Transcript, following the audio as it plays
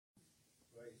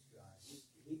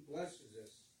He blesses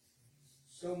us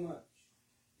so much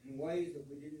in ways that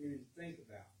we didn't even think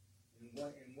about, in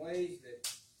ways that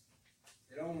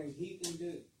only He can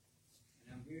do. And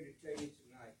I'm here to tell you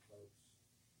tonight, folks,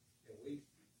 that we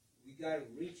got to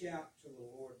reach out to the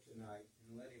Lord tonight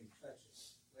and let Him touch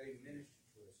us, let Him minister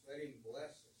to us, let Him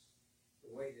bless us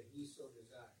the way that He so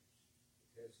desires,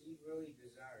 because He really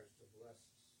desires to bless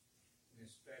us in a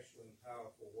special and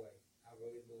powerful way. I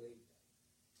really believe that.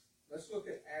 Let's look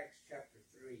at Acts chapter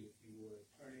 3, if you would.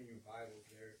 Turn in your Bibles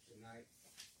there tonight.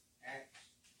 Acts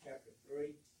chapter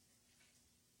 3.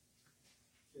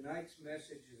 Tonight's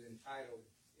message is entitled,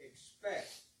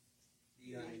 Expect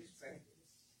the Unexpected.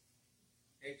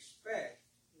 Expect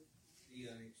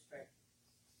the Unexpected.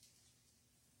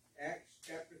 Acts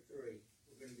chapter 3.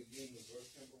 We're going to begin with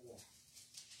verse number 1.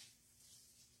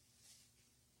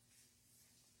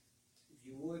 If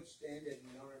you would, stand and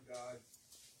we honor God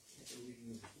at the reading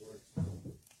of His Word.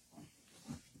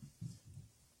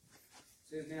 It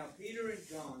says, Now Peter and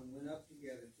John went up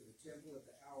together to the temple at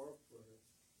the hour of prayer,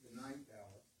 the 9th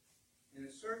hour, and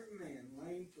a certain man,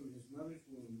 lame from his mother's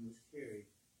womb, was carried,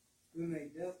 whom they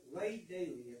laid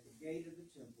daily at the gate of the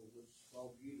temple, which is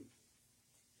called Beautiful,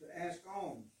 to ask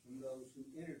alms from those who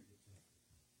entered the temple,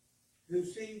 who,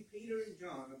 seeing Peter and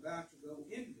John about to go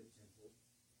into the temple,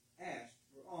 asked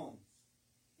for alms.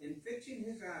 And fixing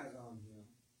his eyes on him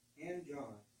and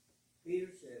John, Peter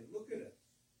said, Look at us.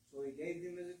 So he gave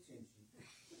them his attention,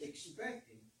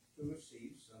 expecting to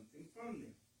receive something from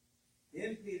them.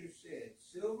 Then Peter said,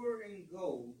 Silver and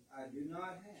gold I do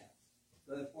not have,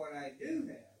 but what I do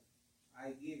have,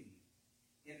 I give you.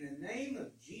 In the name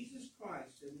of Jesus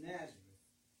Christ of Nazareth,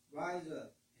 rise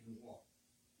up and walk.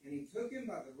 And he took him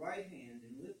by the right hand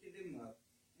and lifted him up,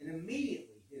 and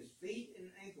immediately his feet and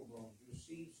ankle bones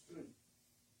received strength.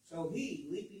 So he,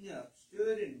 leaping up,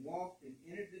 stood and walked and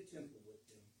entered the temple with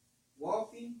them,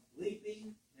 walking,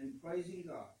 leaping, and praising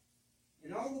God.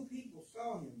 And all the people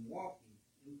saw him walking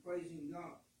and praising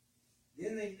God.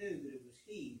 Then they knew that it was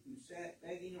he who sat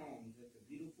begging alms at the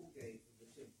beautiful gate of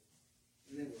the temple.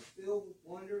 And they were filled with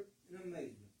wonder and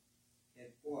amazement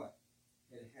at what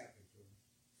had happened to him.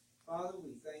 Father,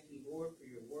 we thank you, Lord, for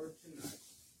your word tonight.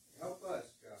 Help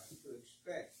us, God, to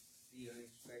expect the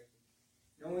unexpected,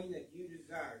 knowing that you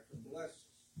desire to bless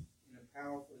us in a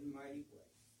powerful and mighty way.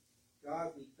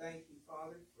 God, we thank you,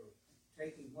 Father, for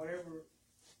taking whatever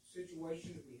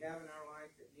situations we have in our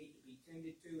life that need to be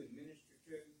tended to and ministered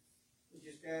to. We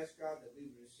just ask, God, that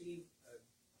we receive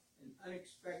an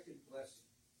unexpected blessing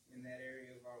in that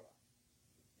area of our life.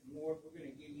 And Lord, we're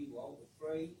going to give you all the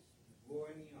praise, the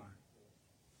glory, and the honor for it.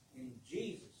 In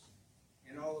Jesus' name.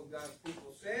 And all of God's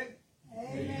people said,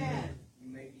 Amen.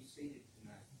 You may be seated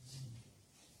tonight.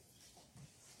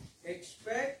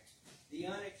 Expect the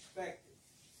unexpected.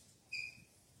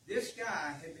 This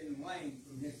guy had been lame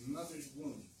from his mother's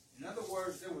womb. In other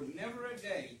words, there was never a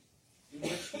day in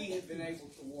which he had been able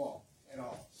to walk at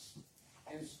all.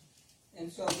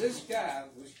 And so this guy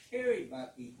was carried by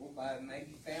people, by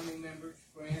maybe family members,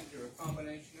 friends, or a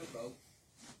combination of both.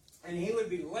 And he would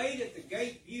be laid at the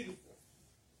gate Beautiful.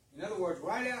 In other words,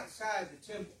 right outside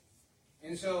the temple.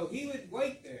 And so he would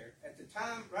wait there at the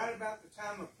time, right about the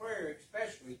time of prayer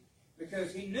especially,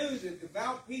 because he knew that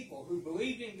devout people who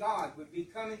believed in God would be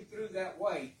coming through that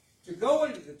way to go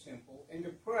into the temple and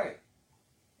to pray.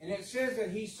 And it says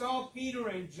that he saw Peter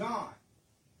and John.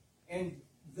 And,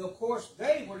 of course,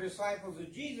 they were disciples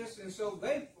of Jesus, and so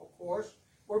they, of course,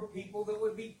 were people that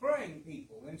would be praying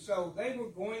people. And so they were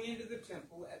going into the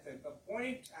temple at the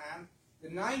appointed time, the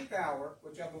 9th hour,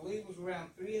 which I believe was around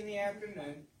 3 in the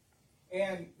afternoon.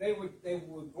 And they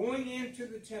were going into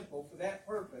the temple for that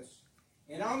purpose.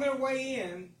 And on their way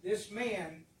in, this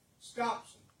man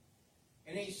stops them.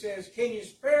 And he says, Can you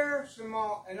spare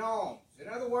an alms? In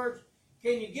other words,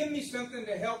 can you give me something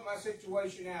to help my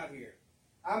situation out here?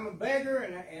 I'm a beggar,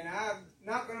 and I'm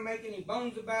not going to make any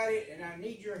bones about it, and I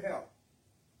need your help.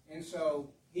 And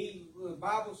so the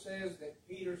Bible says that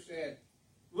Peter said,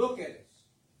 Look at us.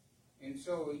 And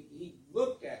so he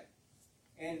looked at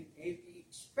them. And he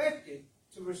expected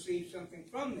to receive something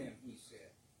from them, he said.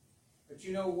 But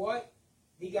you know what?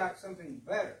 He got something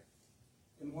better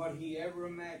than what he ever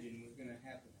imagined was going to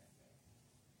happen that day.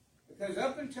 Because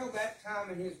up until that time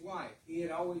in his life, he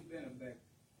had always been a beggar.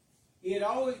 He had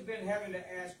always been having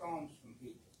to ask alms from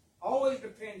people. Always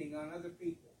depending on other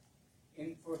people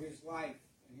for his life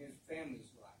and his family's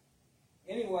life.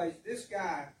 Anyways, this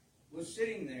guy was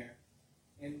sitting there,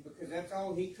 and because that's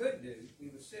all he could do, he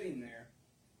was sitting there,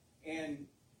 and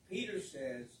Peter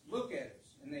says, Look at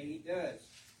us. And then he does.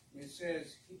 And it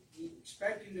says, he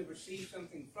expecting to receive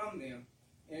something from them,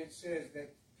 and it says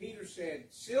that Peter said,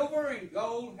 silver and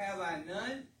gold have I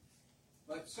none,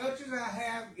 but such as I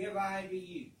have give I to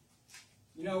you.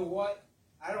 You know what?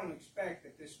 I don't expect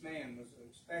that this man was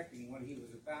expecting what he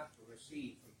was about to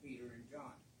receive from Peter and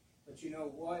John. But you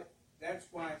know what? That's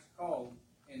why it's called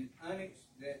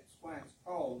that's why it's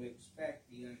called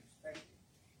expect the unexpected.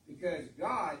 Because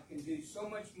God can do so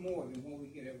much more than what we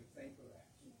could ever think or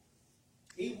ask.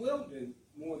 He will do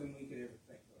more than we could ever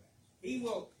think or ask. He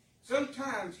will.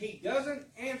 Sometimes He doesn't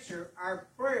answer our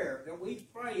prayer that we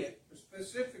pray it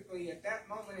specifically at that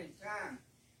moment in time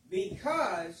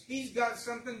because He's got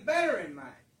something better in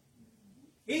mind.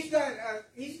 He's got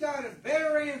a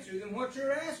better answer than what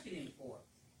you're asking Him for.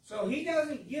 So He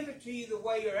doesn't give it to you the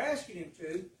way you're asking Him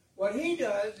to. What He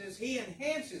does is He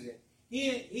enhances it.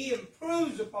 He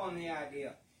improves upon the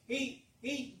idea.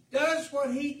 He does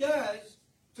what He does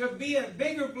to be a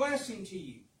bigger blessing to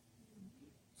you.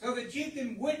 So that you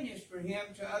can witness for Him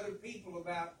to other people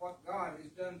about what God has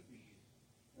done for you.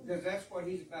 Because that's what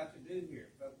He's about to do here.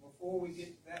 But before we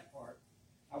get to that part,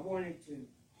 I wanted to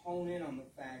hone in on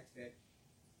the fact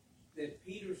that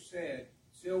Peter said,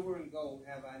 silver and gold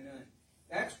have I none.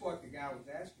 That's what the guy was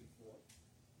asking for.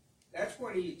 That's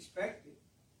what he expected.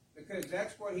 Because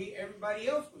that's what everybody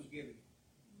else was giving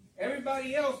him.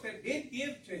 Everybody else that did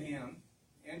give to him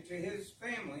and to his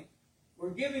family were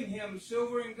giving him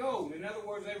silver and gold. In other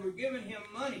words, they were giving him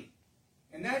money.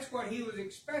 And that's what he was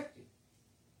expecting.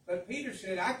 But Peter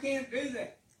said, I can't do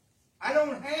that. I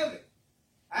don't have it.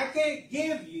 I can't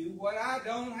give you what I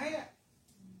don't have.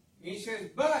 And he says,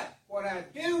 but what I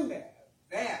do have,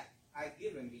 that I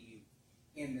give unto you.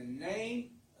 In the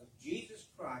name of Jesus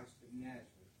Christ of Nazareth,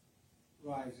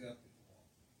 rise up and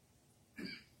walk.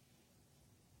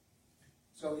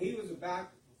 So he was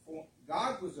about to perform,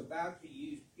 God was about to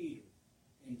use Peter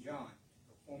and John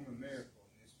to perform a miracle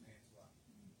in this man's life.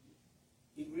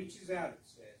 He reaches out, it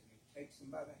says, and he takes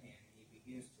him by the hand and he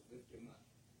begins to lift him up.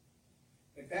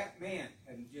 If that man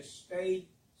had just stayed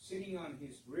sitting on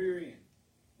his rear end,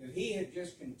 if he had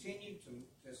just continued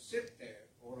to sit there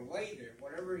or lay there,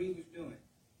 whatever he was doing,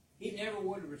 he never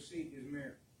would have received his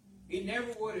miracle. He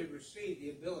never would have received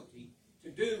the ability to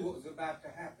do what was about to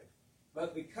happen.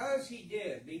 But because he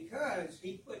did, because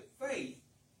he put faith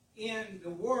in the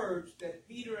words that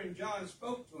Peter and John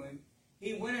spoke to him,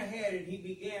 he went ahead and he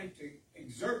began to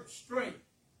exert strength.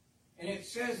 And it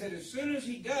says that as soon as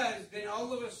he does, then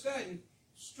all of a sudden,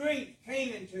 strength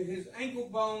came into his ankle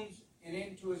bones and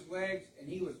into his legs, and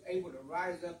he was able to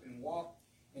rise up and walk.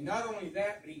 And not only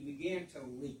that, but he began to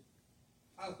leap.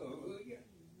 Hallelujah.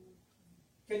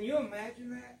 Can you imagine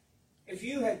that? If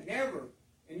you had never,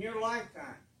 in your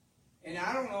lifetime, and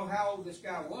I don't know how old this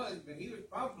guy was, but he was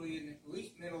probably in at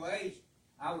least middle age,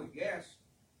 I would guess.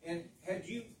 And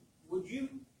would you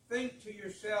think to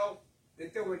yourself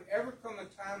that there would ever come a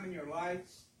time in your life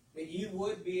that you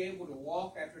would be able to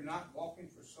walk after not walking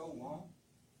for so long?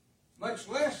 Much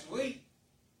less leap.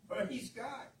 Praise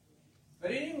God. But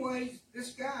anyways,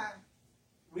 this guy,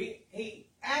 he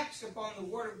acts upon the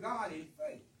Word of God in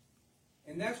faith.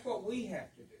 And that's what we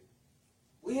have to do.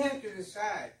 We have to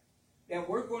decide that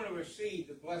we're going to receive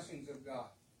the blessings of God.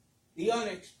 The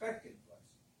unexpected blessing.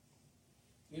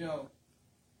 You know,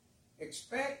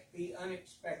 expect the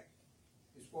unexpected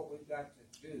is what we've got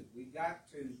to do. We've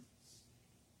got to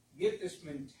get this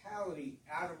mentality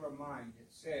out of our mind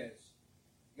that says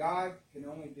God can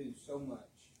only do so much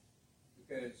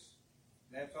because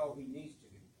that's all He needs to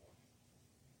do for us.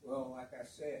 Well, like I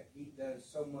said, He does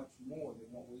so much more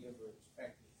than what we ever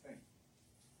expect to think.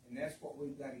 And that's what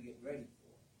we've got to get ready for.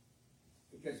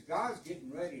 Because God's getting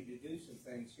ready to do some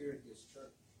things here at this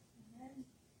church. Amen.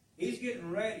 He's getting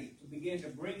ready to begin to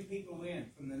bring people in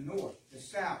from the north, the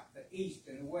south, the east,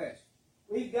 and the west.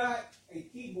 We've got a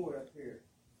keyboard up here.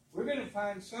 We're going to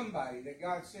find somebody that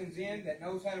God sends in that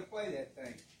knows how to play that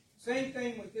thing. Same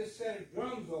thing with this set of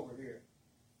drums over here.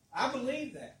 I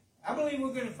believe that. I believe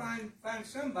we're going to find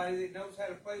somebody that knows how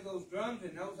to play those drums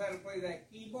and knows how to play that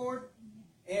keyboard.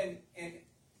 And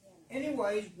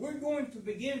anyways, we're going to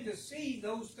begin to see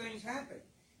those things happen.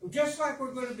 Just like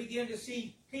we're going to begin to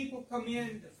see people come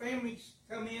in, the families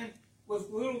come in with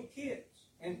little kids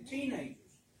and teenagers.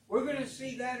 We're going to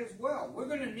see that as well. We're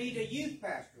going to need a youth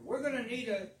pastor. We're going to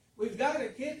need we've got a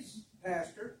kids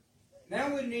pastor.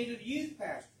 Now we need a youth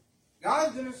pastor.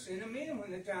 God's going to send them in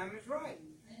when the time is right.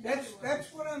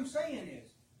 That's what I'm saying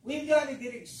is, we've got to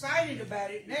get excited about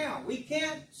it now. We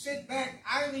can't sit back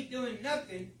idly doing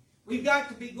nothing. We've got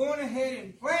to be going ahead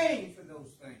and praying for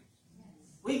those things.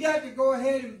 We got to go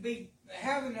ahead and be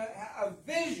having a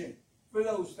vision for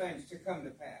those things to come to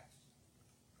pass.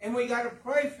 And we got to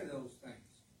pray for those things.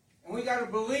 And we got to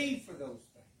believe for those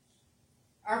things.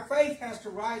 Our faith has to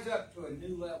rise up to a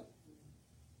new level.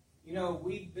 You know,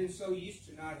 we've been so used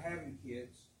to not having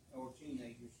kids or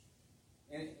teenagers.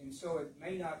 And so it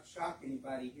may not shock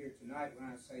anybody here tonight when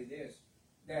I say this,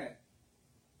 that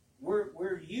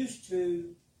we're used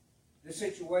to the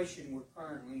situation we're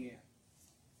currently in.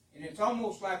 And it's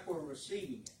almost like we're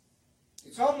receiving it.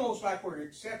 It's almost like we're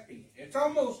accepting it. It's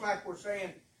almost like we're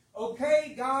saying,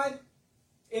 okay, God,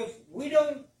 if we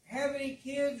don't have any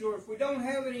kids or if we don't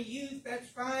have any youth, that's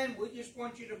fine. We just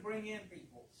want you to bring in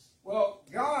people. Well,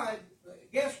 God,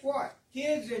 guess what?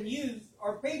 Kids and youth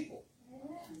are people.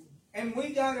 And we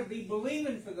got to be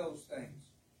believing for those things.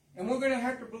 And we're going to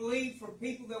have to believe for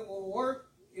people that will work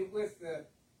with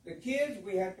the kids.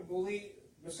 We have to believe,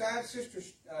 besides Sister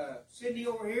Cindy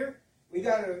over here, we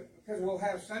got to, because we'll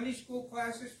have Sunday school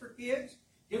classes for kids,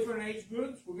 different age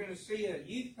groups. We're going to see a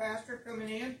youth pastor coming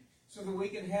in so that we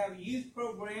can have youth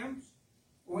programs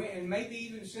and maybe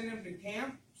even send them to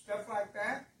camp, stuff like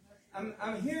that.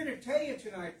 I'm here to tell you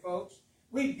tonight, folks,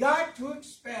 we've got to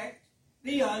expect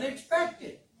the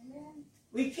unexpected.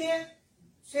 We can't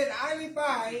sit idly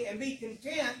by and be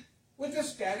content with the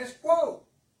status quo.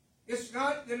 It's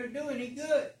not going to do any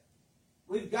good.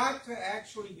 We've got to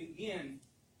actually begin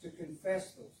to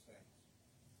confess those things,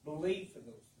 believe for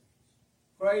those things,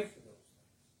 pray for those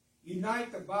things,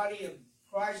 unite the body of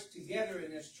Christ together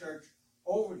in this church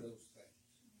over those things.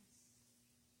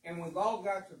 And we've all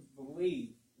got to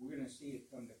believe we're going to see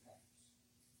it come to pass.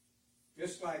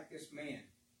 Just like this man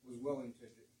was willing to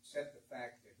accept the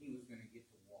fact that he was going to get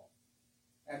to walk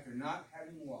after not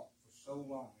having walked for so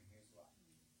long in his life.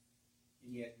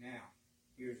 And yet now,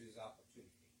 here's his opportunity.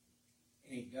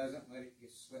 And he doesn't let it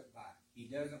get slipped by. He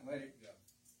doesn't let it go.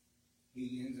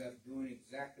 He ends up doing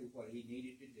exactly what he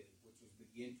needed to do, which was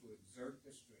begin to exert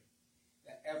the strength,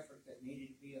 the effort that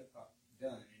needed to be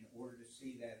done in order to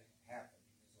see that happen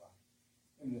in his life.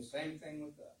 And the same thing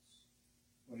with us.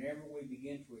 Whenever we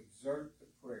begin to exert the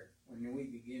prayer, when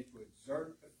we begin to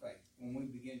exert the faith, when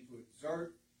we begin to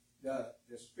exert the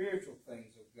spiritual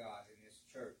things of God in this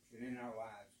church and in our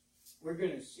lives, we're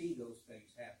going to see those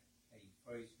things happen. Hey,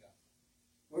 praise God.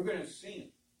 We're going to see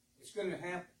them. It's going to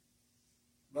happen.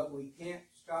 But we can't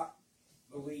stop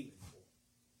believing for it.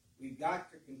 We've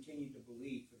got to continue to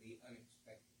believe for the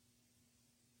unexpected.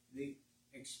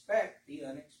 Expect the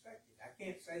unexpected. I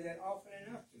can't say that often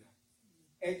enough tonight.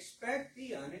 Expect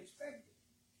the unexpected.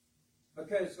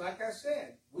 Because, like I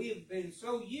said, we have been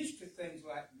so used to things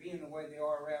like being the way they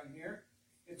are around here,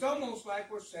 it's almost like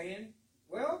we're saying,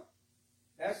 well,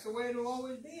 that's the way it'll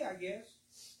always be, I guess.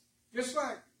 Just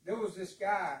like there was this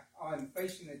guy on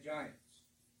Facing the Giants,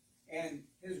 and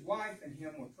his wife and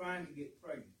him were trying to get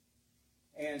pregnant.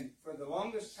 And for the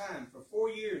longest time, for 4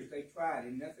 years, they tried,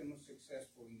 and nothing was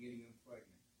successful in getting them pregnant.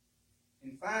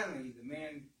 And finally,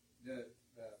 the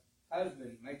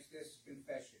husband makes this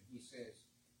confession. He says,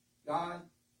 God,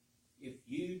 if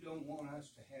you don't want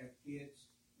us to have kids,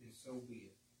 then so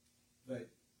be it. But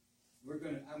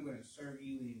I'm going to serve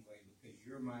you anyway because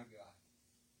you're my God.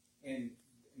 And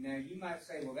now you might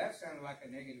say, well, that sounded like a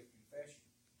negative confession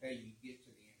until you get to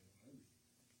the end of the movie.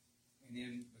 And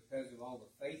then because of all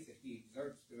the faith that he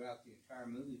exerts throughout the entire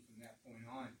movie from that point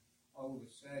on, all of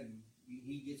a sudden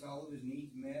he gets all of his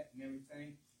needs met and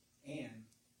everything, and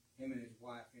him and his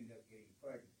wife end up getting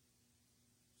pregnant.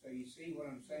 So you see what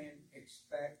I'm saying?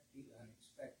 Expect the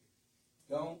unexpected.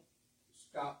 Don't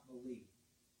stop believing.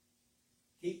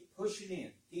 Keep pushing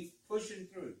in. Keep pushing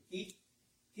through.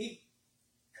 Keep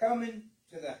coming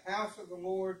to the house of the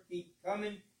Lord. Keep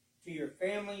coming to your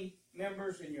family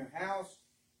members in your house.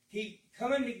 Keep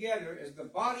coming together as the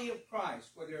body of Christ,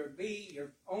 whether it be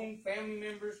your own family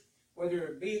members, whether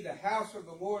it be the house of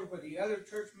the Lord, where the other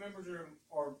church members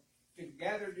are to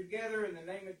gather together in the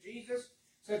name of Jesus,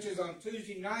 such as on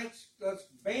Tuesday nights. Let's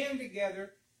band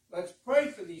together. Let's pray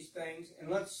for these things, and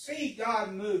let's see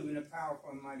God move in a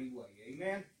powerful and mighty way.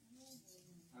 Amen?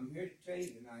 I'm here to tell you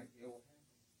tonight, it will happen.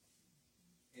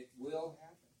 It will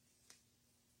happen.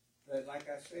 But like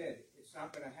I said, it's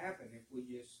not going to happen if we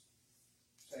just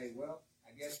say, well,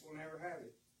 I guess we'll never have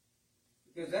it.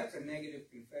 Because that's a negative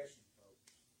confession,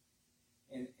 folks.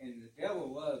 And the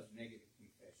devil loves negative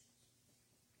confessions.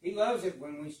 He loves it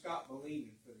when we stop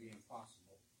believing for the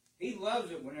impossible. He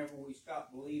loves it whenever we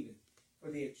stop believing for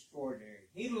the extraordinary.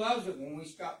 He loves it when we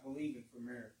stop believing for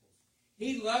miracles.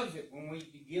 He loves it when we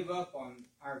give up on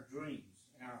our dreams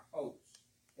and our hopes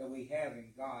that we have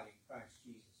in God in Christ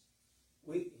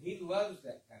Jesus. He loves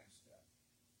that kind of stuff.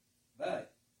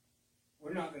 But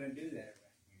we're not going to do that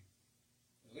around here.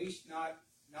 At least not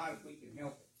if we can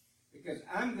help it. Because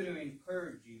I'm going to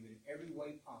encourage you in every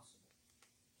way possible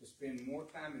to spend more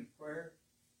time in prayer,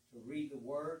 to read the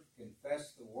Word,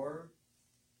 confess the Word,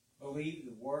 believe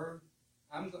the Word.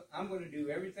 I'm going to do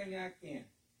everything I can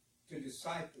to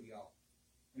disciple y'all.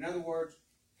 In other words,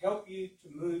 help you to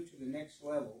move to the next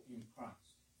level in Christ.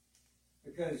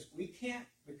 Because we can't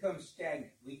become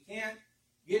stagnant. We can't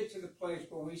get to the place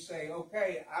where we say,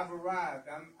 okay, I've arrived.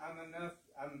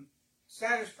 I'm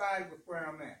satisfied with where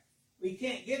I'm at. We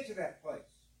can't get to that place.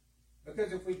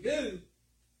 Because if we do,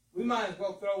 we might as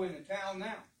well throw in the towel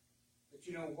now. But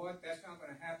you know what? That's not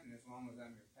going to happen as long as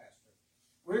I'm your pastor.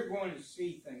 We're going to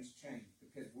see things change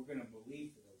because we're going to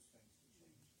believe for those things to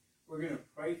change. We're going to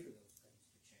pray for those things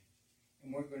to change.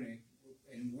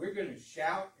 And we're going to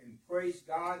shout and praise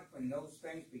God when those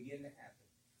things begin to happen.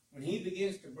 When He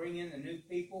begins to bring in the new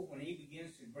people, when He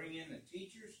begins to bring in the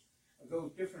teachers of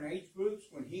those different age groups,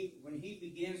 when He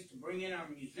begins to bring in our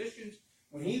musicians,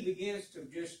 when He begins to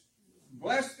just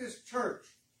bless this church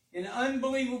in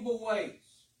unbelievable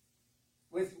ways,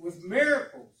 with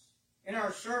miracles in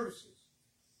our services.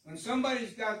 When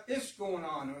somebody's got this going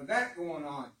on or that going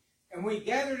on, and we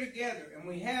gather together, and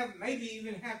we maybe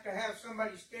even have to have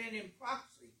somebody stand in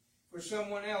proxy for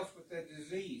someone else with a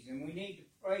disease, and we need to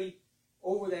pray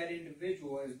over that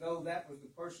individual as though that was the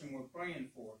person we're praying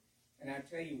for. And I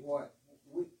tell you what,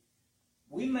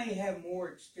 we may have more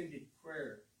extended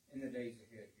prayer in the days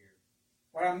ahead here.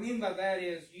 What I mean by that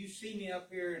is, you see me up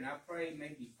here and I pray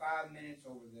maybe 5 minutes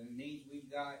over the needs we've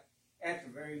got at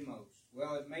the very most.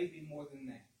 Well, it may be more than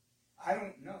that. I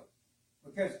don't know.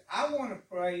 Because I want to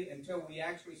pray until we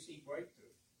actually see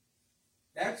breakthrough.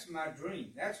 That's my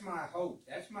dream. That's my hope.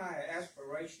 That's my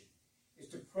aspiration. Is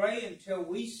to pray until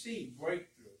we see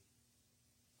breakthrough.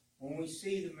 When we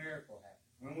see the miracle happen.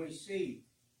 When we see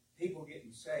people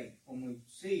getting saved. When we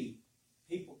see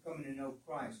people coming to know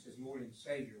Christ as Lord and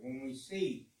Savior. When we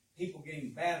see people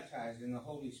getting baptized in the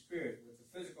Holy Spirit with the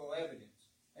physical evidence,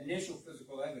 initial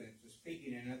physical evidence of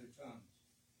speaking in other tongues.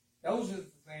 Those are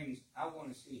the things I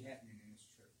want to see happening in this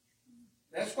church.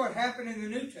 That's what happened in the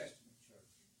New Testament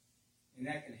church. And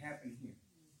that can happen here.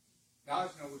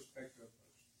 God's no respecter of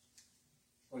persons.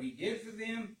 What He did for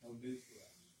them, He'll do for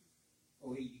us.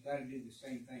 So you got to do the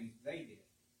same things they did.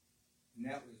 And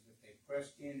that was that they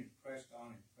pressed in and pressed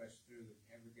on and pressed through and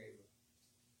never gave up.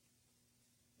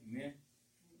 Amen?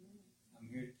 I'm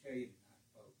here to tell you tonight,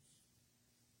 folks,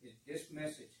 that this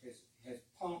message has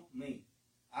pumped me.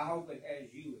 I hope it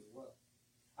has you as well.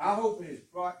 I hope it has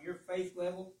brought your faith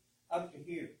level up to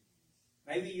here.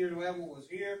 Maybe your level was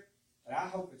here, but I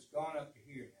hope it's gone up to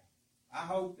here now. I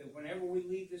hope that whenever we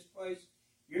leave this place,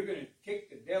 you're going to kick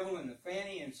the devil in the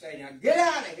fanny and say, now get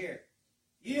out of here.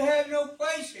 You have no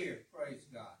place here, praise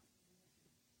God.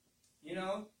 You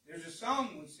know, there's a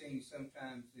song we sing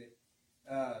sometimes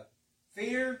that,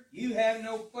 fear, you have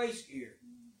no place here.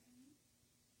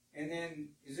 And then,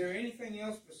 is there anything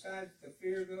else besides the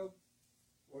fear, though?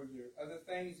 Or are there other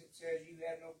things that says you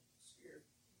have no place here?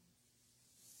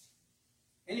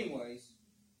 Anyways,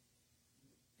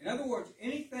 in other words,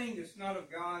 anything that's not of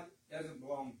God doesn't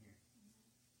belong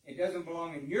here. It doesn't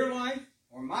belong in your life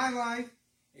or my life.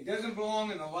 It doesn't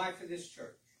belong in the life of this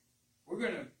church. We're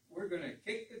gonna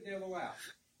kick the devil out.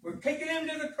 We're kicking him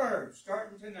to the curb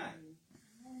starting tonight.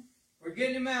 We're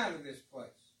getting him out of this place.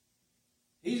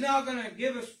 He's not going to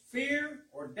give us fear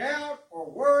or doubt or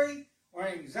worry or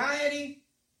anxiety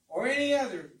or any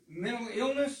other mental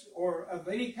illness or of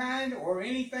any kind or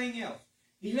anything else.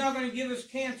 He's not going to give us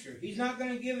cancer. He's not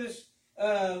going to give us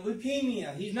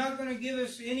leukemia. He's not going to give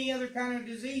us any other kind of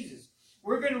diseases.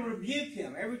 We're going to rebuke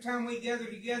him. Every time we gather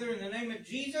together in the name of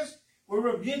Jesus, we're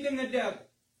rebuking the devil.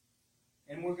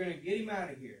 And we're going to get him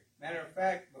out of here. Matter of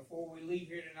fact, before we leave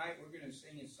here tonight, we're going to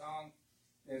sing a song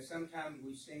that sometimes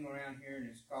we sing around here, and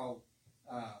it's called,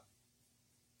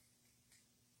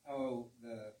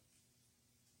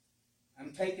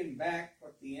 I'm taking back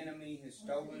what the enemy has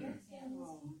stolen.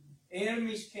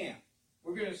 Enemy's camp.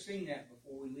 We're going to sing that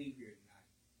before we leave here tonight.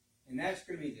 And that's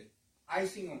going to be the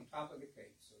icing on top of the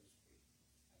cake, so to speak.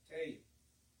 I tell you,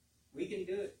 we can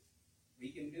do it.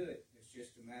 We can do it. It's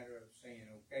just a matter of saying,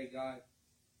 okay, God,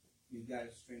 you've got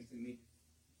to strengthen me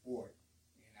for it.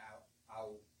 And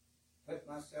I'll put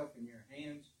myself in your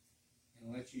hands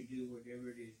and let you do whatever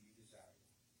it is you desire.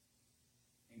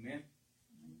 Amen?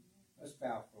 Let's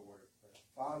bow for a word of prayer.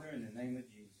 Father, in the name of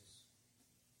Jesus,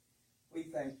 we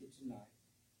thank you tonight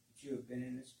that you have been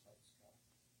in this place, God.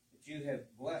 That you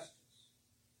have blessed us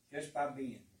just by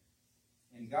being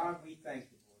here. And God, we thank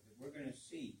you, Lord, that we're going to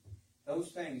see those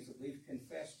things that we've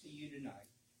confessed to you tonight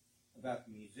about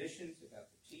the musicians, about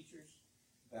the teachers,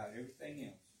 about everything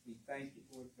else. We thank you,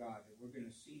 Lord God, that we're going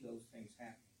to see those things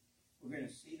happen. We're going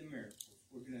to see the miracles.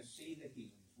 We're going to see the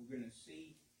healings. We're going to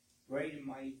see great and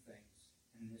mighty things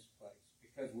in this place,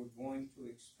 because we're going to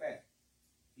expect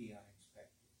the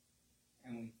unexpected.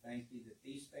 And we thank you that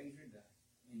these things are done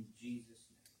in Jesus'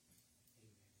 name.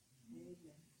 Amen.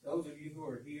 Amen. Those of you who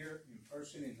are here in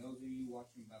person and those of you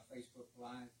watching by Facebook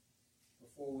Live,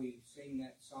 before we sing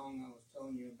that song I was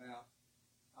telling you about,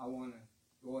 I want to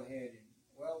go ahead and,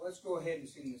 let's go ahead and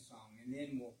sing the song, and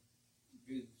then we'll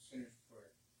do the sinner's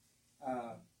prayer.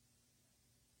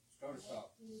 Start us off.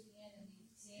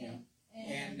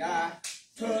 And I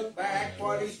took back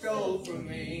what he stole from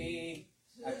me.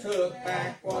 I took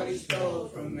back what he stole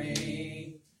from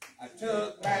me. I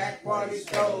took back what he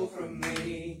stole from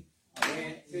me. I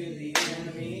went to the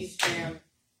enemy's camp,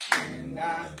 and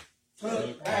I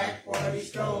took back what he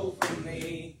stole from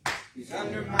me. He's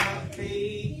under my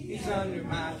feet, he's under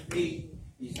my feet.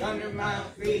 He's under my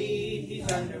feet,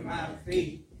 he's under my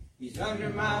feet. He's under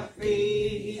my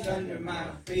feet, he's under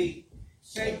my feet.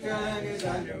 Satan is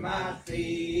under my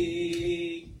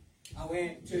feet. I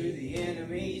went to the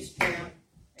enemy's camp,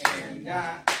 and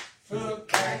I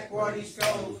took back what he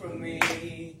stole from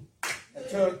me. I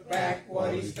took back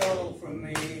what he stole from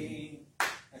me.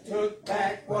 I took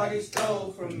back what he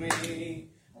stole from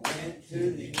me. I went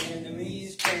to the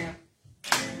enemy's camp,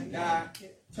 and I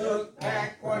took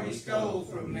back what he stole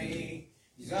from me.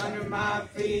 He's under my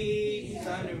feet, he's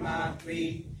under my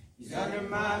feet. He's under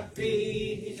my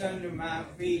feet, he's under my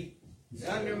feet. He's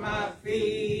under my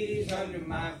feet, he's under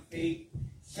my feet.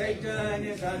 Satan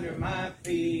is under my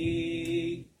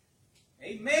feet.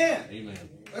 Amen. Amen.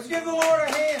 Let's give the Lord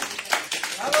a hand.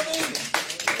 Hallelujah.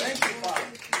 Thank you, Father.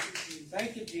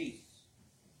 Thank you, Jesus.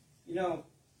 You know,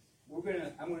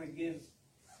 I'm going to give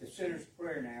the sinner's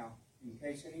prayer now, in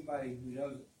case anybody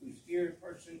who's here in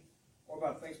person or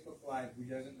by Facebook Live who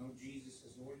doesn't know Jesus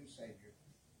as Lord and Savior.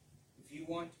 If you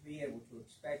want to be able to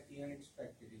expect the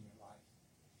unexpected in your life,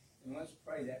 then let's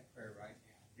pray that prayer right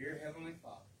now. Dear Heavenly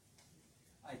Father,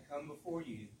 I come before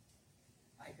you.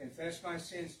 I confess my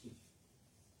sins to you.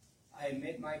 I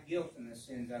admit my guilt in the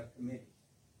sins I've committed.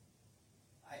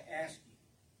 I ask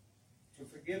you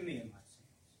to forgive me of my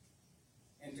sins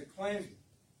and to cleanse me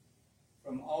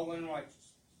from all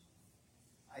unrighteousness.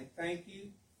 I thank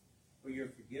you for your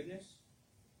forgiveness.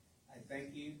 I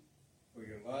thank you for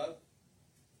your love.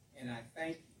 And I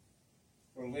thank you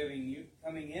for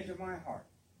coming into my heart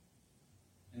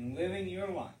and living your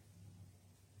life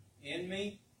in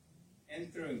me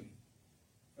and through me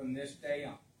from this day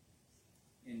on.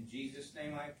 In Jesus'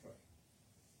 name I pray.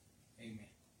 Amen.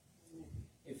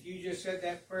 If you just said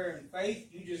that prayer in faith,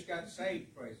 you just got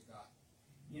saved, praise God.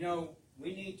 You know,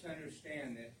 we need to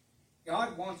understand that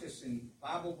God wants us in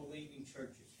Bible-believing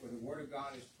churches where the Word of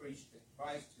God is preached, that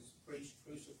Christ is preached,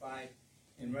 crucified,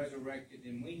 and resurrected.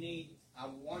 And I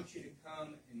want you to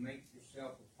come and make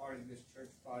yourself a part of this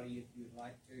church body if you would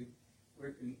like to.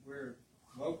 We're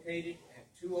located at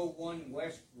 201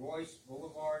 West Royce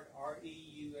Boulevard,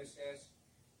 R-E-U-S-S,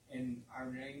 and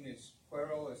our name is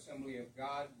Cuero Assembly of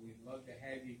God. We'd love to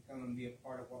have you come and be a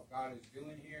part of what God is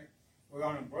doing here. We're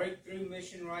on a breakthrough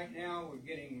mission right now. We're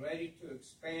getting ready to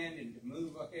expand and to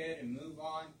move ahead and move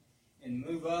on and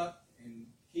move up and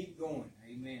keep going.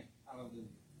 Amen.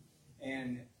 Hallelujah.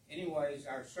 And anyways,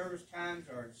 our service times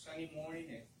are Sunday morning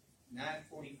at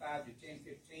 9:45 to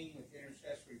 10:15 with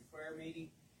intercessory prayer meeting.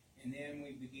 And then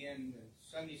we begin the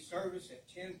Sunday service at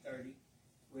 10:30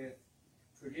 with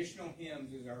traditional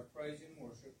hymns as our praise and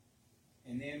worship.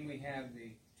 And then we have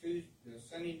the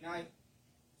Sunday night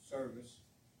service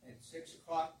at 6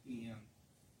 o'clock p.m.,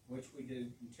 which we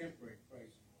do contemporary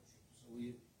praise and worship. So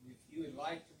if you would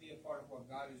like to be a part of what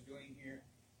God is doing here,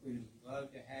 we'd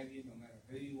love to have you, no matter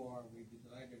who you are. We'd be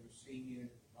glad to receive you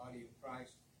into the body of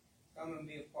Christ. Come and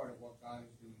be a part of what God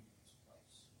is doing in this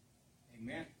place.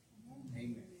 Amen?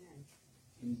 Amen.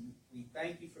 And we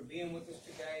thank you for being with us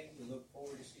today. We look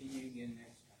forward to seeing you